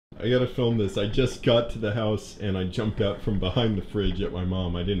I gotta film this. I just got to the house and I jumped out from behind the fridge at my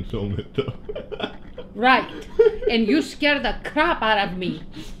mom. I didn't film it though. Right. And you scared the crap out of me.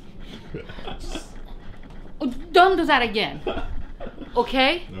 Don't do that again.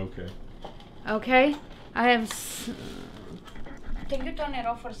 Okay? Okay. Okay? I have... Can you turn it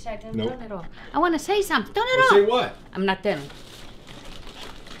off for a second? Nope. Turn it off. I want to say something. Turn it off. Say what? I'm not telling.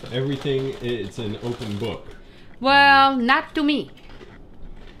 Everything, it's an open book. Well, not to me.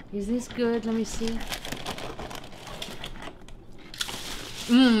 Is this good? Let me see.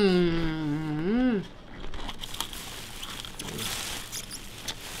 Mmm.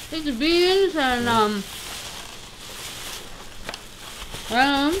 It's beans and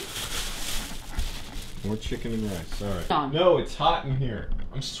more chicken and rice. All right. On. No, it's hot in here.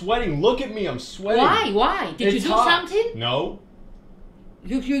 I'm sweating. Look at me. I'm sweating. Why? Why? Did It's you do hot. something? No.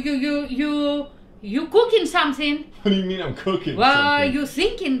 You cooking something? What do you mean I'm cooking Well, something? you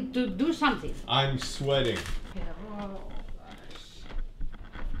thinking to do something. I'm sweating.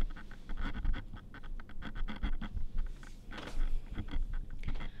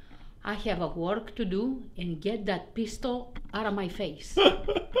 I have a work to do and get that pistol out of my face.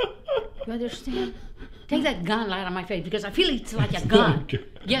 You understand? Take that gun out of my face because I feel it's like a gun.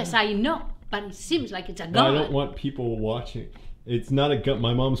 Yes, I know, but it seems like it's a gun. No, I don't want people watching. It's not a gun.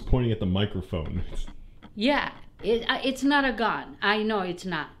 My mom's pointing at the microphone. Yeah, it's not a gun. I know it's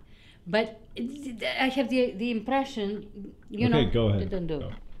not. But I have the impression, you know. Okay, go ahead. Don't do.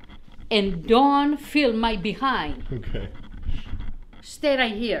 Go. And don't feel my behind. Okay. Stay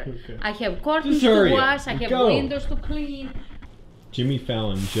right here. Okay. I have curtains Just hurry to up. wash. I have Go. windows to clean. Jimmy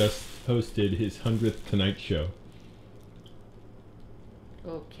Fallon just hosted his 100th Tonight Show.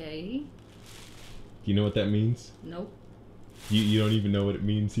 Okay. Do you know what that means? No. You don't even know what it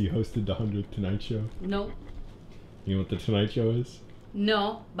means he hosted the 100th Tonight Show? No. You know what the Tonight Show is?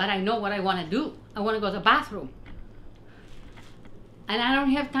 No, but I know what I want to do. I want to go to the bathroom. And I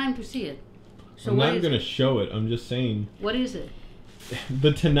don't have time to see it. So I'm what not is going to it? show it. I'm just saying. What is it?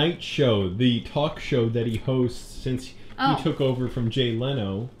 The Tonight Show, the talk show that he hosts since he took over from Jay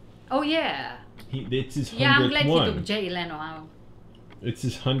Leno. Oh, yeah. It's his 100th Yeah, I'm glad one. he took Jay Leno out. It's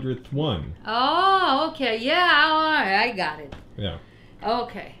his 100th one. Oh, okay. Yeah, all right. I got it. Yeah.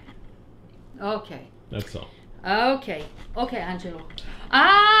 Okay. Okay. That's all. Okay. Okay, Angelo.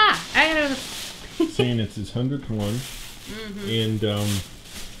 Ah! I don't know. Saying it's his 100th one. Mm-hmm. And,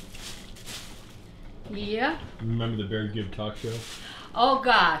 Yeah. remember the Very Good talk show? Oh,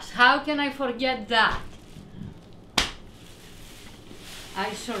 gosh. How can I forget that?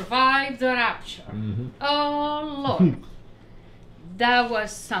 I survived the rapture. Mm-hmm. Oh, Lord. That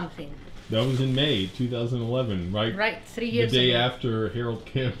was something. That was in May 2011, right? Right, 3 The years day ago. after Harold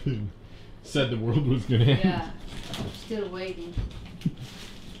Camping said the world was going to end. Yeah. I'm still waiting.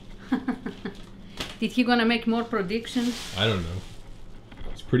 Did he gonna make more predictions? I don't know.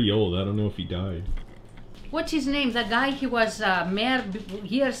 He's pretty old. I don't know if he died. What's his name? The guy he was mayor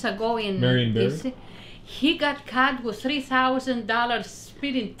years ago in Marion Barry? DC. He got caught with $3,000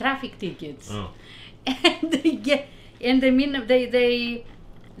 speeding traffic tickets. Oh. And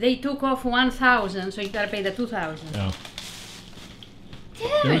they took off 1,000, so you gotta pay the 2,000. Oh. Damn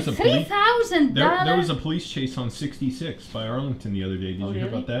There it, was a police- $3,000. There was a police chase on 66 by Arlington the other day. Did you hear really?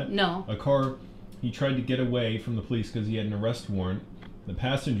 about that? No. A car, he tried to get away from the police because he had an arrest warrant. The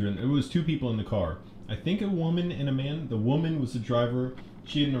passenger, it was two people in the car. I think a woman and a man. The woman was the driver.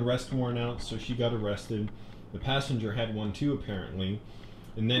 She had an arrest warrant out, so she got arrested. The passenger had one too, apparently.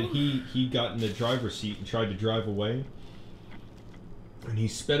 And then he got in the driver's seat and tried to drive away. And he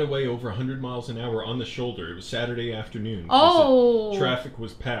sped away over 100 miles an hour on the shoulder. It was Saturday afternoon. Oh! Traffic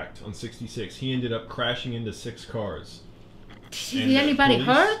was packed on 66. He ended up crashing into 6 cars. Did And the anybody police-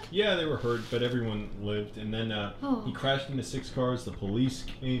 hurt? Yeah, they were hurt, but everyone lived. And then he crashed into 6 cars. The police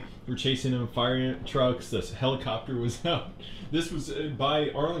came, were chasing him, fire trucks. The helicopter was out. This was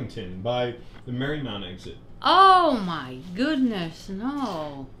by Arlington, by the Marymount exit. Oh my goodness,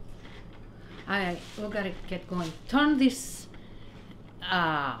 no. We gotta get going. Turn this,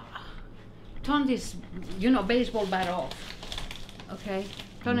 baseball bat off. Okay?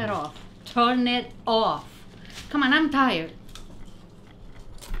 Turn it off. Turn it off. Come on, I'm tired.